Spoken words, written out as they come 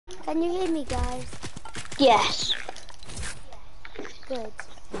Can you hear me, guys? Yes. Good.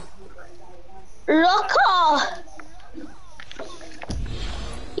 Locker!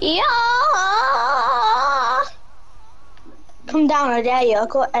 Yeah! Come down, I dare you. I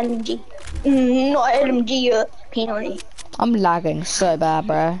got LMG. Not LMG, P90. I'm lagging so bad,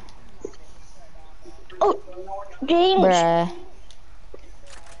 bruh. Oh, James. Bruh.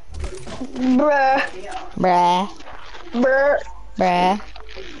 Bruh. Bruh. Bruh. Bruh.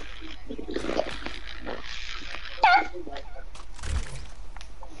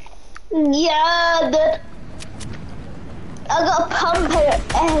 Yeah, I got a pump here.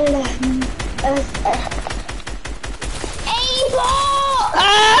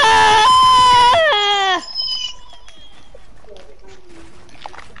 Ah!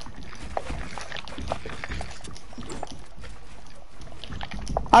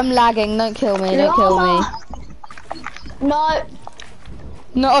 I'm lagging, don't kill me, don't kill me. No.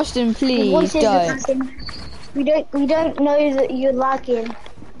 No, Austin, please, don't. We don't know that you're lagging.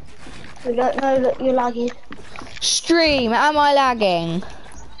 We don't know that you're lagging. Stream, am I lagging?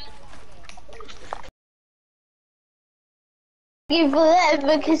 Give that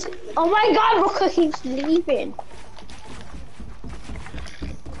because oh my god, Rocker keeps leaving.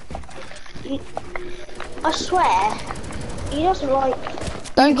 I swear, he doesn't like.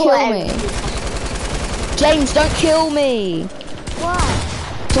 Don't kill me. James, don't kill me. Why?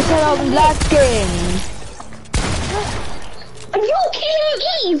 Because I'm lagging. And you're killing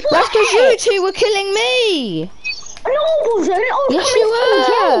Eve. That's because you two were killing me. No, I wasn't. I was Yes, coming you from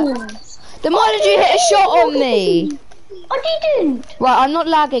were. James. Then why did you hit a shot on me? I didn't. Right, I'm not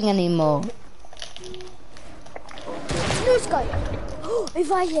lagging anymore. No scope.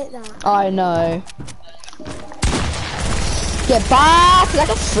 If I hit that. I know. Get back like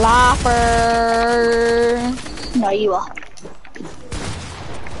a flapper. No, you are.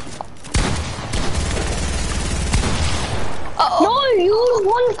 Uh-oh. No, you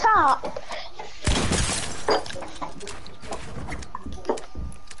one tap.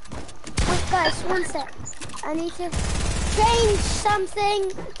 Wait, guys, 1 sec. I need to change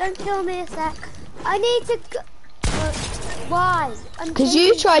something. Don't kill me a sec. I need to go. Why? Because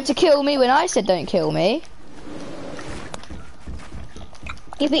you tried to kill me when I said don't kill me.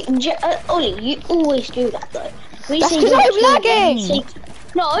 Ollie, you always do that though. That's because I'm lagging.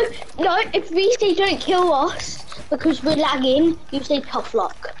 No, if we say don't kill us because we're lagging, you say tough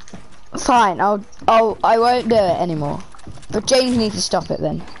luck. Fine, I won't do it anymore. But James needs to stop it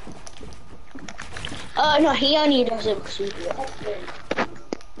then. No, he only does it because we do it.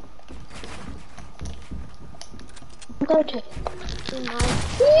 Go to.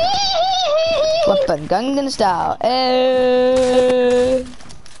 Weapon Gangnam Style. Eh.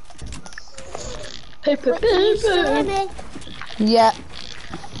 Wait, can you still hear me? Yeah.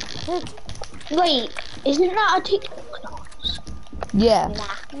 Wait, isn't that a TikTok dance? Yeah.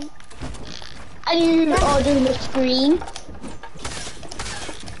 Nah. And you are doing the screen.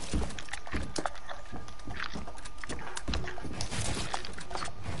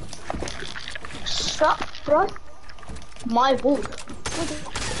 Stop, bro. My ball.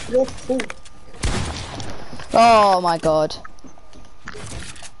 Your ball. Oh my god.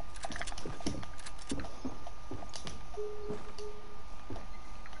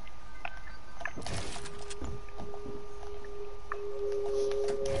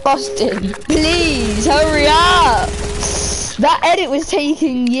 Austin, please hurry up. That edit was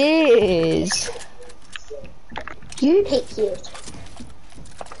taking years. You take years.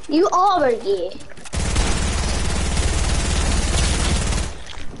 You are a year.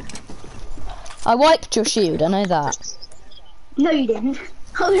 I wiped your shield, I know that. No, you didn't.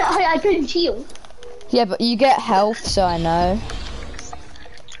 I couldn't shield. Yeah, but you get health, so I know.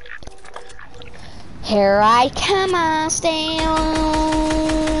 Here I come, Austin.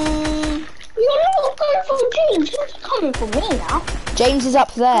 You're not going for James. You're coming for me now. James is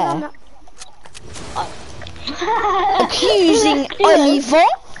up there. Oh. Accusing Oliver.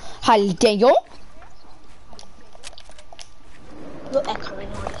 Haldeo. You're echoing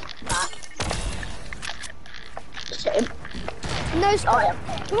on that. Same. No scope.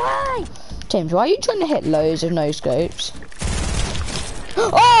 Why? James, why are you trying to hit loads of no scopes?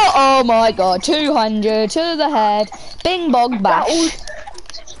 Oh my god, 200 to the head. Bing bong bash.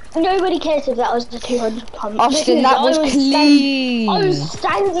 Nobody cares if that was the 200 pump. Austin, that was clean. I was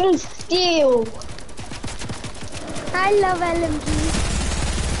standing still. I love LMG.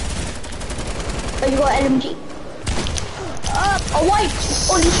 Oh, you got LMG. Oh, wait,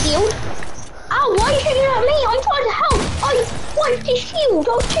 on the shield. Ow, why are you shooting at me? I'm trying to help. I wiped his shield. I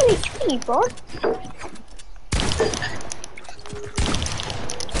was 2 HP, bro.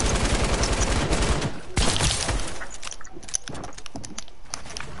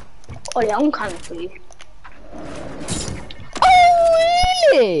 Oh yeah, I'm coming for you. Oh,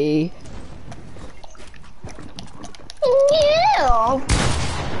 really? Yeah. Ow,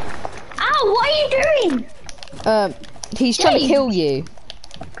 what are you doing? He's trying to kill you.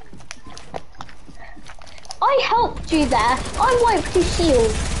 I helped you there. I wiped his shield.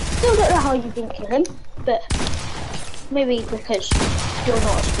 Still don't know how you didn't kill him, but maybe because you're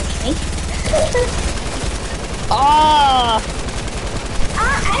not as good as me. Ah!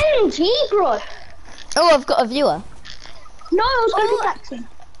 LMG, bro. Oh, I've got a viewer. No, I was going to be taxing.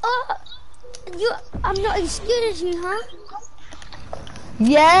 I'm not as good as you, huh?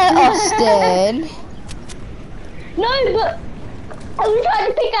 Yeah, Austin. No, but I was trying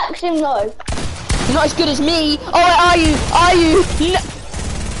to pickaxe him though. You're not as good as me. Oh, are you? Are you? No.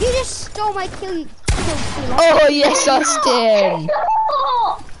 You just stole my kill. Oh, yes, Austin.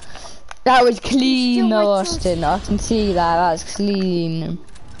 That was clean, though, Austin. I can see that. That's clean.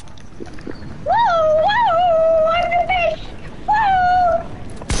 Woo! I'm the best!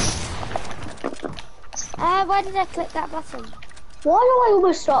 Woo! Why did I click that button? Why do I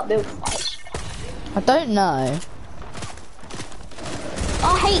always start build fights? I don't know.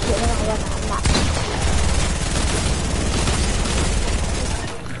 I hate it when I run out of maps.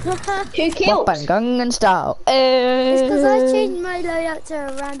 2 kills. Bang Gangnam Style. It's because I changed my loadout to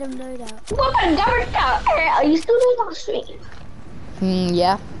a random loadout. Gangnam Style. Are you still doing that stream?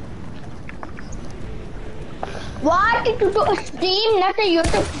 Yeah. Why did you do a stream, not a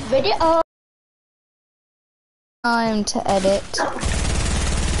YouTube video? Time to edit.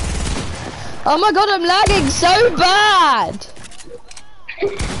 Oh my god, I'm lagging so bad.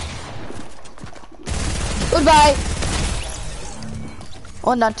 Goodbye.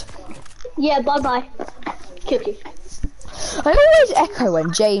 Or not. Yeah, bye-bye. Killed you. I always echo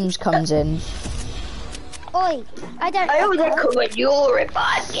when James comes in. Oi, I always echo when you're in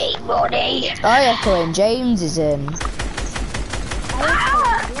my game, buddy. I echo when James is in. Go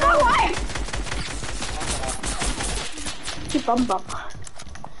away! You bum bum.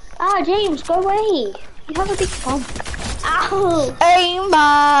 James, go away. You have a big bum. Ow!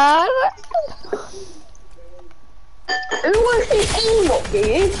 Aimbot! Who wants this aimbot,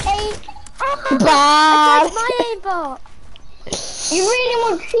 dude? Bad! my aimbot. You really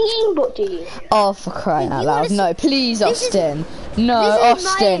want to see aimbot, do you? Oh, for crying out loud. No, please, Austin. No, this is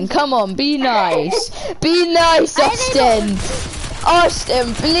Austin, my- come on, be nice. Be nice, Austin.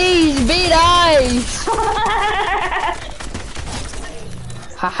 Austin, please, be nice.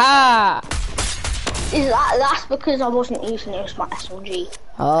 Haha. That's because I wasn't using it as my SMG.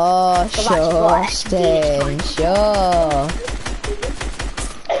 Oh, So sure, that's what Austin, sure.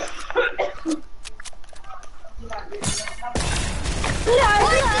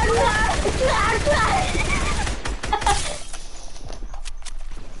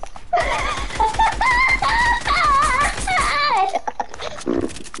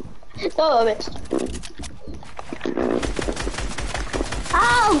 Oh, I missed.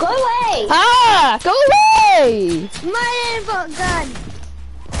 Oh, go away! Ah, go away! My aimbot gun.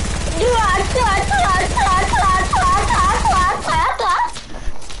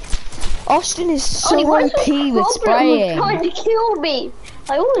 Austin is so Ollie, what's OP your with problem spraying. trying to kill me?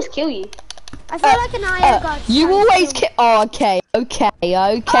 I always kill you. I feel like an IO god. You always kill. Oh, okay, Austin.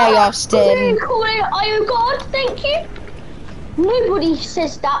 Call it IO God, thank you. Nobody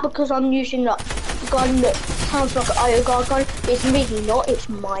says that because I'm using that gun that sounds like an IO God gun. It's really not, it's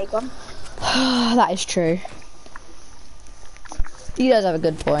my gun. That is true. He does have a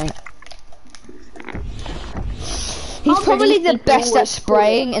good point. He's probably the best at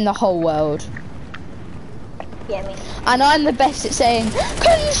spraying in the whole world. Yeah, me. And I'm the best at saying,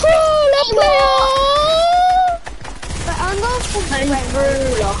 controller player! But I'm going full spray mode.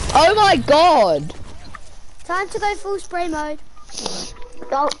 Controller. Oh my god! Time to go full spray mode.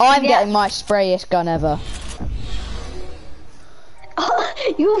 I'm getting my sprayiest gun ever.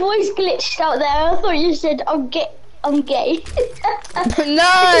 Your voice glitched out there. I thought you said I'm gay. No! It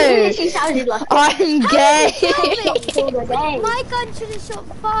literally sounded like I'm gay! all the day. My gun should have shot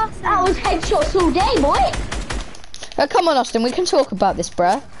faster. That was headshots all day, boy. Oh, come on, Austin, we can talk about this,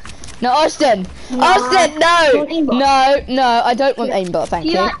 bruh. No, Austin! Nah, Austin, no! not aimbot. No, I don't want aimbot, thank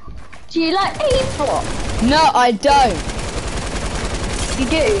you. Do you like aimbot? No, I don't. You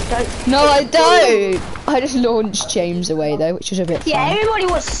do, don't No, I don't. I just launched James away, though, which was a bit Yeah, fun. everybody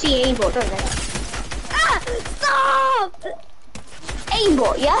wants to see aimbot, don't they? Stop!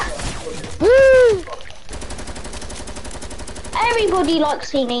 Aimbot, yeah? Woo! Everybody likes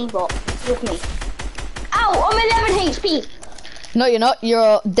seeing aimbot with me. Ow, I'm 11 HP. No, you're not.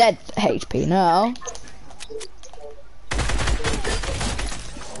 You're dead HP now.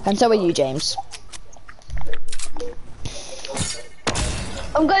 And so are you, James.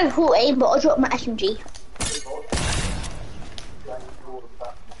 I'm going full aim, but I'll drop my SMG.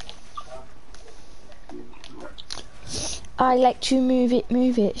 I like to move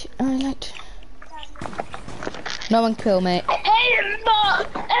it. I like to... No one kill me. Aimbot!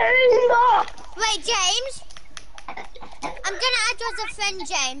 Wait, James. I'm gonna add you as a friend,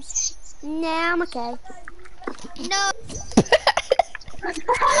 James. Nah, I'm okay. No.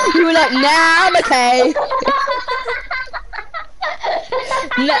 You were like, nah, I'm okay.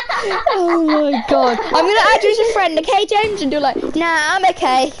 No. Oh my god. I'm gonna add you as a friend, okay, James? And you're like, nah, I'm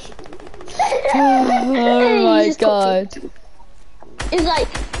okay. Oh my god. It's like,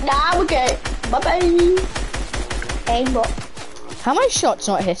 nah, I'm okay. Bye-bye. Aimbot. How many shots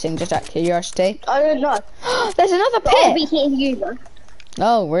not hitting, just out of curiosity? I don't know. There's another But I'll be pit. hitting you though.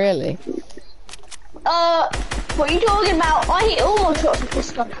 Oh, really? What are you talking about? I hit all my shots with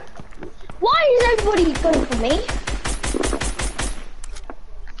this gun. Why is everybody going for me?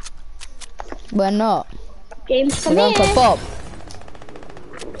 We're not. James, come We're going here. for Bob.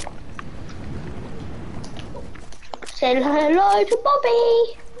 Say hello to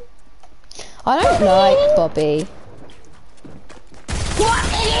Bobby. I don't like Bobby. What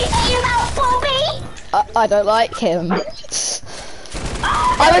did you say about Bobby? I don't like him.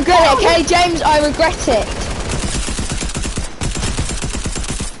 I regret it, okay, James? I regret it.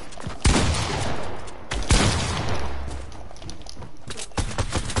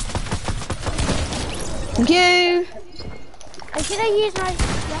 Thank you. Should I use my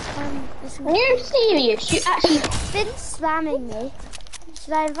this one? Are you serious? You actually... Finn's spamming me.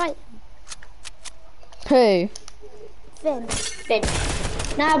 Should I invite Who? Finn? Finn.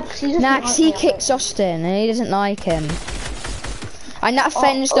 Nah, because he doesn't Nah, 'cause he like me, kicks Austin and he doesn't like him. And that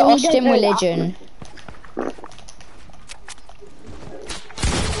offends the you don't Austin know that. religion.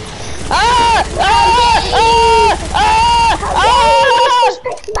 Ah!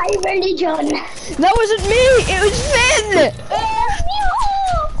 My religion. That wasn't me, it was Finn!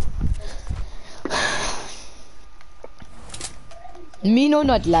 Me no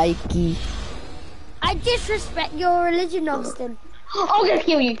not likey. I disrespect your religion, Austin. I'm gonna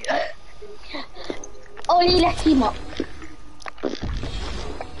kill you. Only let him up.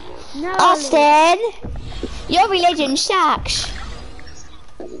 No. Austin! Your religion sucks.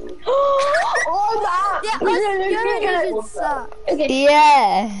 Oh, Yeah, your religion sucks. Okay,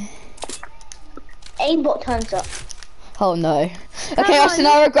 Yeah. aimbot turns up. Oh no. Come Okay, on. Austin,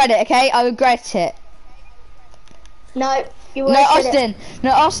 I regret it, okay? I regret it. No, you No, already said it. Austin!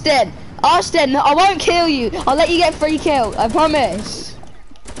 No, Austin! Austin, I won't kill you! I'll let you get free kill, I promise.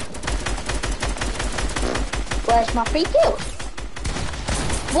 Where's my free kill?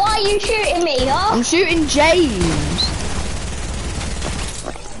 Why are you shooting me, huh? I'm shooting James.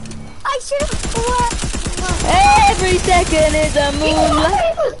 I should have. Every second is a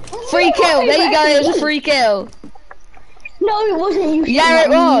moonlight. Free kill, there you go, it was a free kill. No, it wasn't you. Yeah, it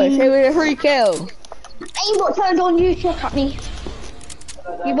was, it was a free kill. Aimbot turned on you, shot at me.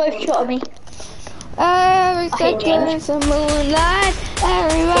 You both shot at me. Every hate second James. is a moonlight.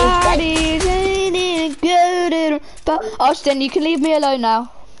 Everybody's in it good. But Austin, you can leave me alone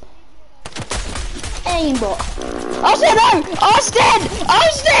now. Aimbot. Austin, no! Austin!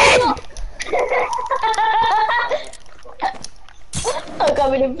 Austin! I'm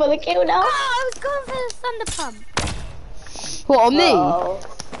coming in for the kill now. Oh, I was going for the thunder pump. What, on me? Oh,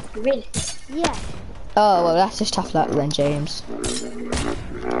 really? Yeah. Oh, well, that's just tough luck then, James.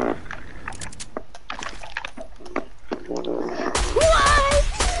 Why?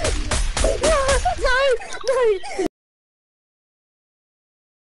 No.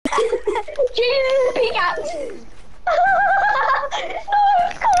 Jesus, pickaxe.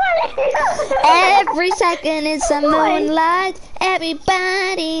 Every second is a moonlight.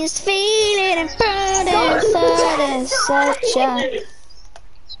 Everybody's feeling and burning for the sunshine.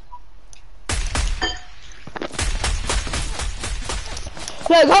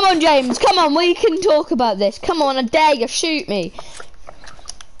 No, come on, James. Come on, we can talk about this. Come on, I dare you, shoot me.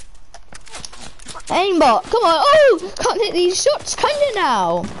 Aimbot, come on. Oh, can't hit these shots, can you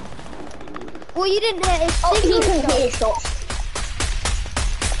now? Well, you didn't hit a Oh, he single couldn't shot. hit his shots.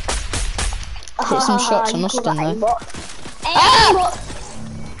 Hit some shots on You Austin call that though. aimbot? Ah!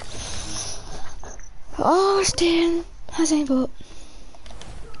 Aimbot. Austin has aimbot.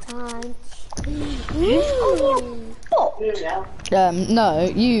 Time. Bot.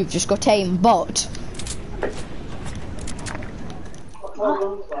 No, you've just got aimbot.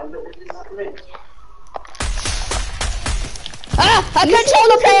 Ah! A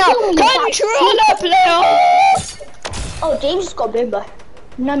controller player! Controller player! Oh, James has got a bimbo.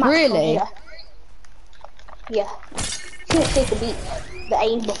 No match. Really? Yeah. Couldn't take a beat. The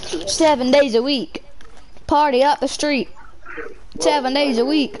aimbot team. 7 days a week. Party up the street. 7 days a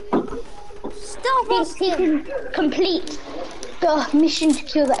week. Stop, Thinks he Austin. can complete the mission to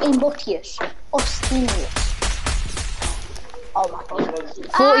kill the aimbotiers. Austinians. Oh my god.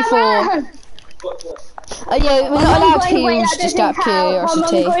 44. Ah, Oh yeah, we're not allowed heals just out of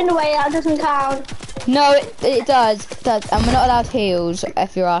curiosity. Going away, that doesn't count. No, it does. It does. And we're not allowed heals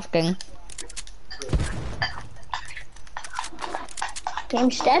if you're asking.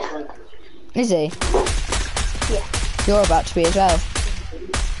 Game's dead. Is he? Yeah. You're about to be as well.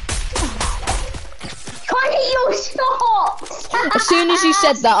 Can't hit your shots! As soon as you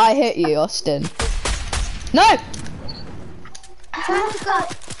said that, I hit you, Austin. No! Time to go.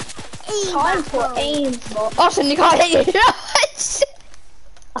 Time for aimbot. Austin, you can't hit you.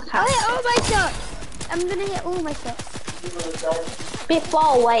 I'll hit all my shots. I'm gonna hit all my shots. Bit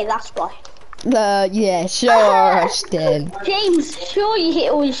far away, that's why. Yeah, sure, Austin. James, sure you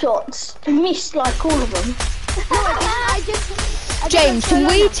hit all your shots. You missed like all of them. I just James, can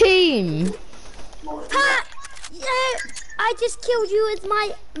we team? Ha! Yeah, I just killed you with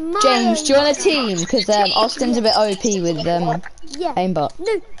my James, do you want a team? Because Austin's a bit OP with yeah. aimbot.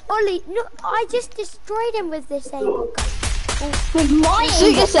 No, Ollie, no, I just destroyed him with this aimbot gun. With my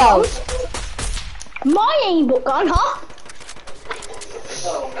Shoot aimbot yourself. gun? My aimbot gun, huh?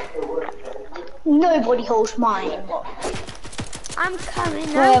 Nobody holds my aimbot. I'm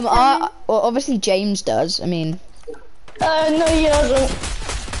coming. Well, obviously James does. I mean, No, he doesn't.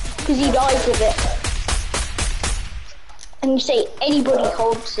 Because he dies with it. And you say anybody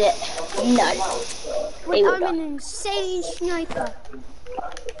holds it. No. Wait, They I'm will an die. insane sniper.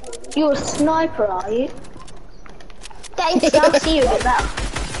 You're a sniper, are you? Thanks, I'll see you with that.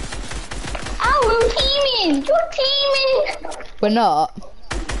 Oh, we're teaming! You're teaming! we're not.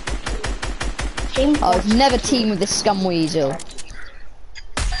 James, I would never team with this scum weasel.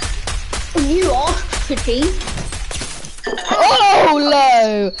 you asked to team. Oh,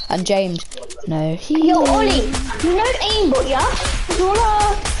 low! And James, no, Yo, Ollie, you know aimbot, yeah? You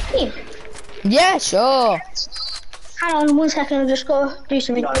wanna team? Yeah, sure. Hang on 1 second, I'll just go do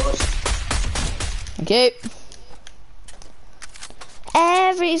something. Okay.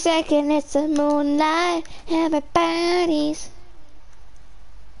 Every second it's a moonlight, everybody's.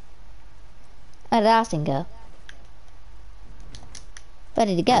 Where did Austin go? Where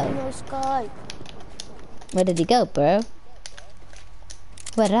did he go? No sky. Where did he go, bro?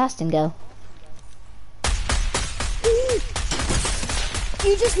 Where did Austin go?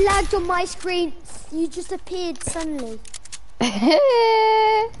 You just lagged on my screen. You just appeared suddenly.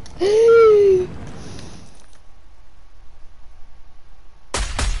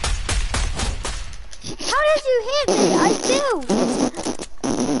 How did you hit me? I failed.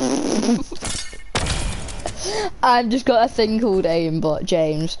 I've just got a thing called aimbot,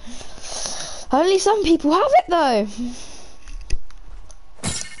 James. Only some people have it though.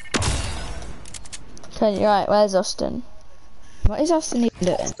 Okay, right, where's Austin? What is Austin even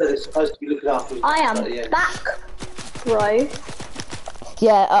doing? So they're supposed to be looking after I am back, bro.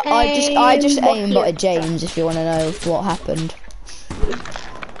 Yeah, I just Aimbot aimbotted James if you want to know what happened.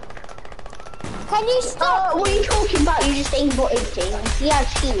 Can you stop? What are you talking about? You just aimbotted James. He has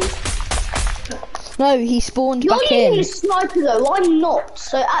shield. No, he spawned You're back using in. a sniper though, I'm not.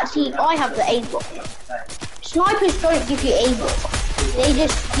 So actually, I have the aimbot. Snipers don't give you aimbot. They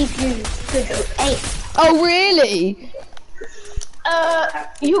just give you good aim. Oh really?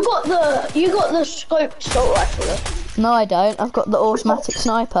 You got the scoped assault rifle though. No, I don't. I've got the automatic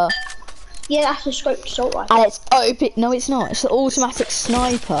sniper. Yeah, that's the scoped assault rifle. And it's OP. No, it's not. It's the automatic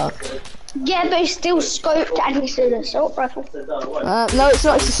sniper. Yeah, but it's still scoped and it's an assault rifle. No, it's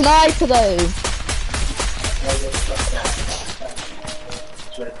not. It's a sniper though.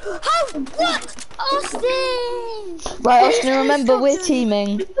 How? What? Austin! Right, Austin. Remember, we're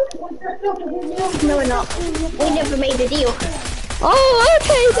teaming. No, we're not. We never made a deal. Oh,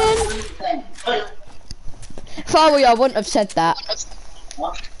 okay then. If I were you, I wouldn't have said that.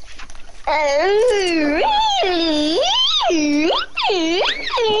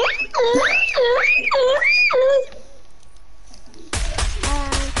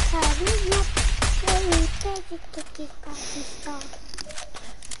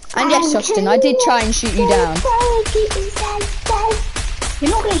 And yes, Austin, I did try and shoot you down. You're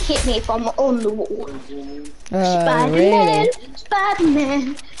not gonna hit me if I'm on the wall. Spider-Man, Really?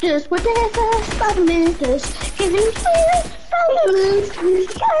 Spider-Man, does whatever Spider-Man does. Can you feel Spider-Man?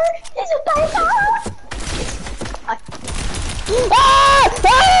 It's a Spider-Man. Ah!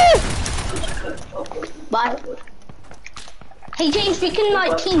 Ah! Bye. Hey James, we can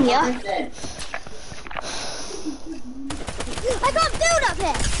like team, yeah? I got build up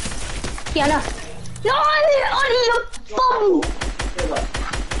here. Yeah, no. No, I'm a bomb.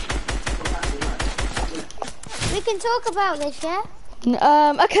 We can talk about this, yeah?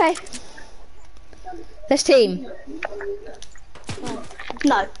 Okay. Let's team.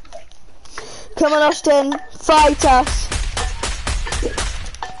 No. Come on, Austin. Fight us.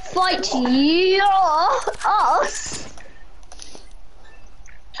 Fight you, us.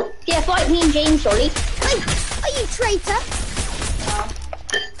 Yeah, fight me and James, Ollie. Wait, are you traitor?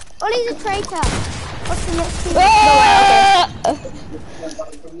 Ollie's a traitor. Austin, let's team.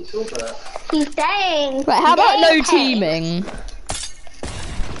 He's dying. Right, how about no teaming?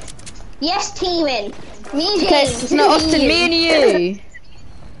 Yes, teaming. Me and Okay, James. no, Austin, me and you.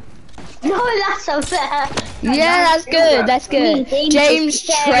 No, that's unfair. Yeah, that's good, that's good. James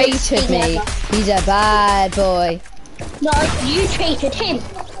traited me. He's a bad boy. No, you traited him.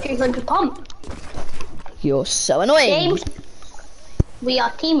 300 pump. You're so annoying. James, we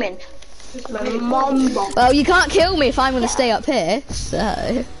are teaming. Mom. Well, you can't kill me if I'm going to stay up here,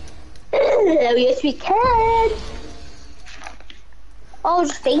 so... Yes, we can. Oh,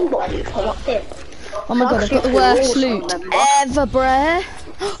 just aimbot you from up there. Oh my god, I've got the worst loot ever, bruh.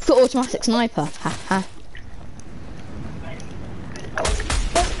 I've got automatic sniper. Ha ha.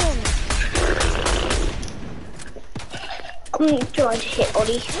 I'm trying to hit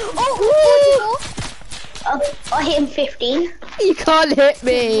Ollie. Oh, 44. I hit him 15. You can't hit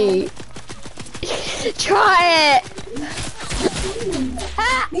me. Try it.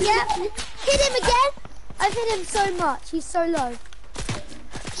 Ah, yeah. Hit him again. I've hit him so much. He's so low.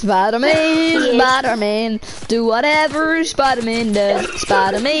 Spider-Man, Spider-Man, do whatever Spider-Man does.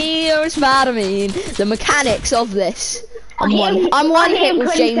 Spider-Man or Spider-Man. The mechanics of this. I'm one hit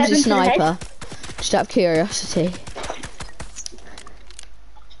with James' sniper. Just out of curiosity.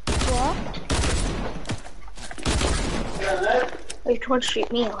 What? Are you trying to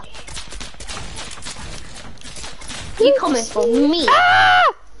shoot me, Ollie? You coming for me? Ah!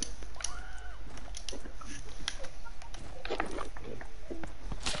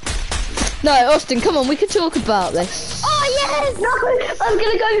 No, Austin, come on, we can talk about this. Oh yes! No, I'm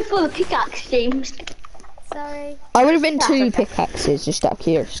gonna go for the pickaxe, James. Sorry. I would have been 2 pickaxes, just out of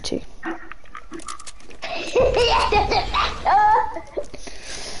curiosity.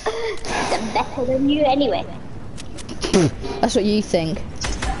 I'm better than you anyway. That's what you think.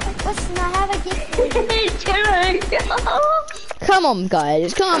 Listen, I have a gift for you. Come on,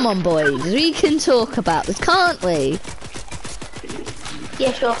 guys. Come on, boys. We can talk about this, can't we?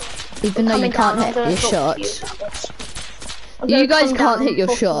 Yeah, sure. Even though you can't hit your shots. You guys can't hit your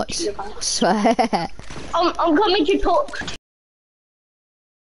shots. I swear. I'm coming to talk.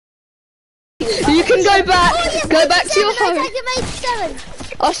 You can go back. Oh, yes, Go back to your 87, home. I take him 87.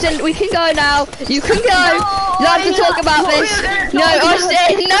 Austin, we can go now. You can go. You have to talk about this. No,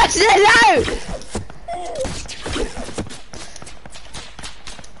 Austin. No, no.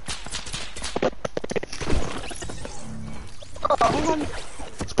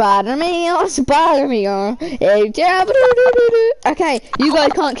 Spider-Man, Spider-Man. Okay, you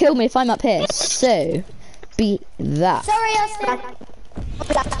guys can't kill me if I'm up here, so be that. Sorry, Austin.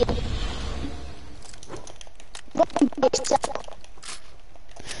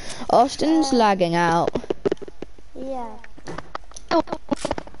 Austin's lagging out. Yeah.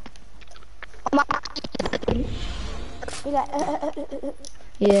 You're like,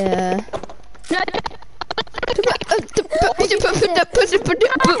 Yeah.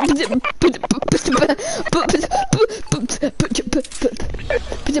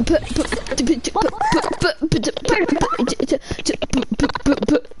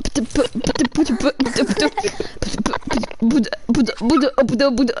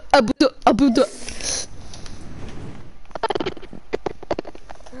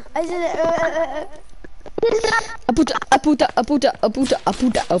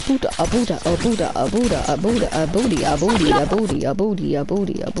 A booty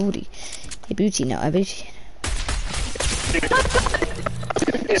now, a booty.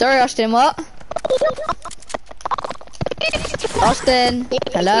 Sorry, Austin, what? Austin,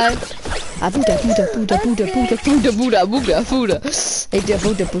 hello?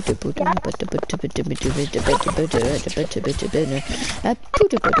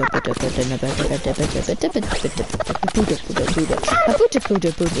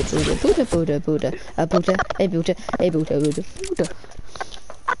 Buddha.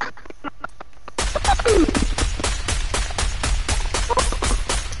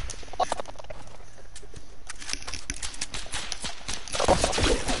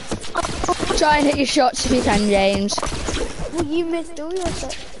 Try and hit your shots if you can, James. Well, you missed all your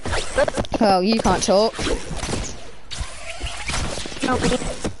stuff. Well, you can't talk.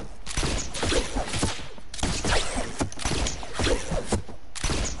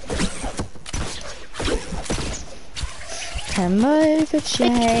 Come over,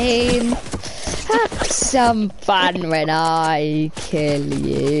 James. Have some fun when I kill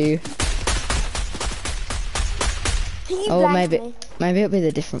you. Oh, maybe it'll be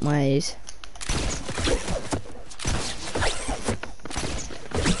the different ways.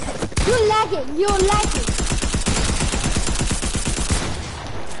 You're lagging.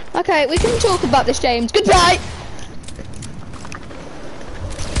 Okay, we can talk about this, James. Goodbye.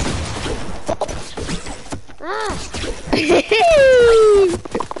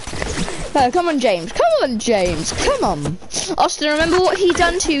 Oh, come on, James. Come on. Austin, remember what he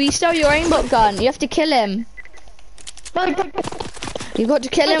done to you? He stole your aimbot gun. You have to kill him. You got to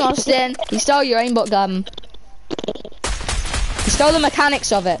kill him, Austin. He stole your aimbot gun. He stole the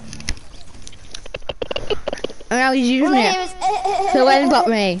mechanics of it. And now he's using it to aimbot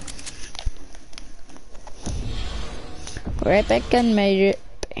me. Right back and made it.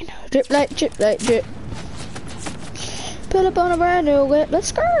 Drip like drip. Pull up on a brand new whip.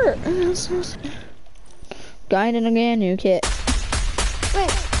 Let's go. Guiding again, new kit.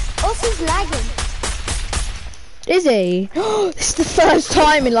 Wait, Austin's lagging. Is he? It's the first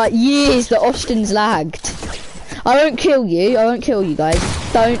time in like years that Austin's lagged. I won't kill you. Guys.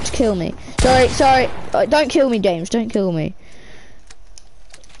 Don't kill me. Sorry. Don't kill me, James. Don't kill me.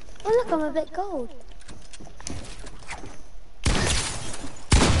 Oh look, I'm a bit gold.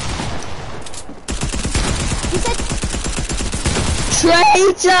 You said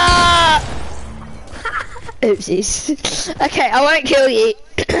traitor! Oopsies. Okay, I won't kill you.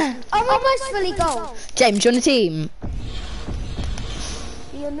 I'm almost fully gold. James, you're on the team.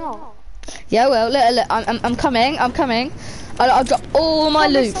 You're not. Yeah, well, look, I'm coming. I'll drop all my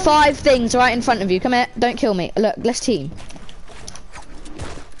loot. 5 things right in front of you. Come here. Don't kill me. Look, let's team.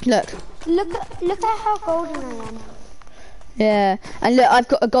 Look. Look at how golden I am. Yeah, and look, I've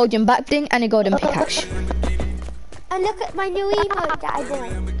got a golden back bling and a golden pickaxe. And look at my new emote that I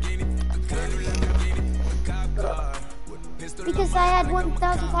bought. Because I had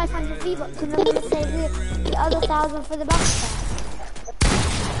 1,500 V-Bucks and I'm going to save the other 1,000 for the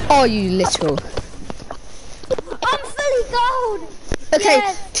backpack. Oh, you little. I'm fully gold! Okay,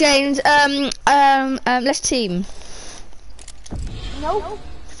 yes. James, let's team. Nope.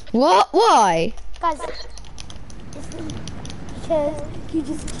 What? Why? Guys, because you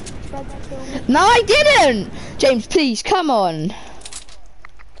just tried to kill me. No, I didn't! James, please, come on.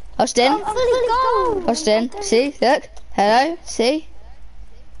 Austin? I'm fully gold! Austin, see, look. Hello, see?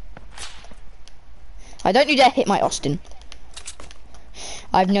 I don't you dare hit my Austin.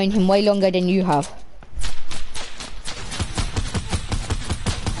 I've known him way longer than you have.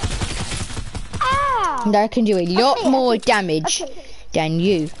 Ah! And I can do a lot more damage than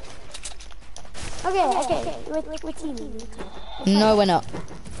you. Okay, we're teaming. No, we're not.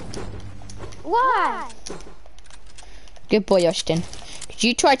 Why? Good boy, Austin. Did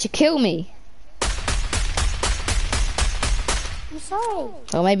you try to kill me? I'm sorry.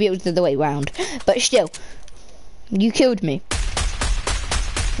 Or maybe it was the other way round. But still, you killed me.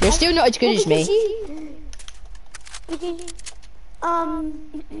 You're still not as good as me.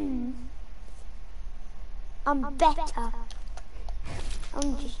 I'm better.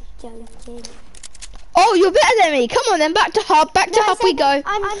 I'm just joking. Oh, you're better than me. Come on then, back to hub. Back to hub we go.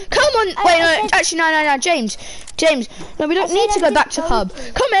 Come on. Wait, no, actually, no, James. No, we don't need to go back to hub.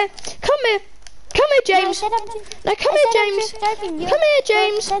 Come here, James. No, come here, James. Come here,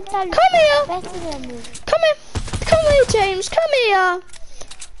 James. Come here, James. Come here.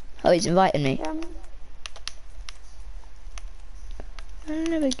 Oh, he's inviting me. I'll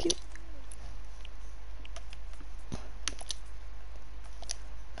never get...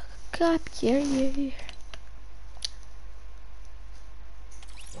 Up here, yeah.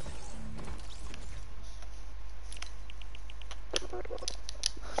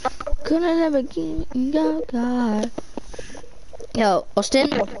 Gonna never go, God. Yo,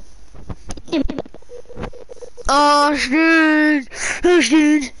 Austin. Austin.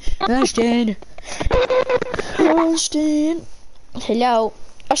 Hello,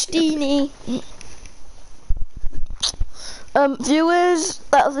 Austini. Viewers,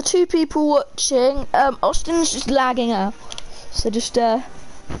 that are the 2 people watching. Austin's just lagging out, so just yeah.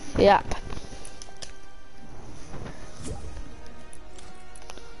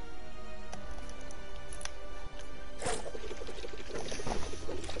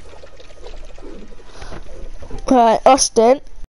 Right, Austin.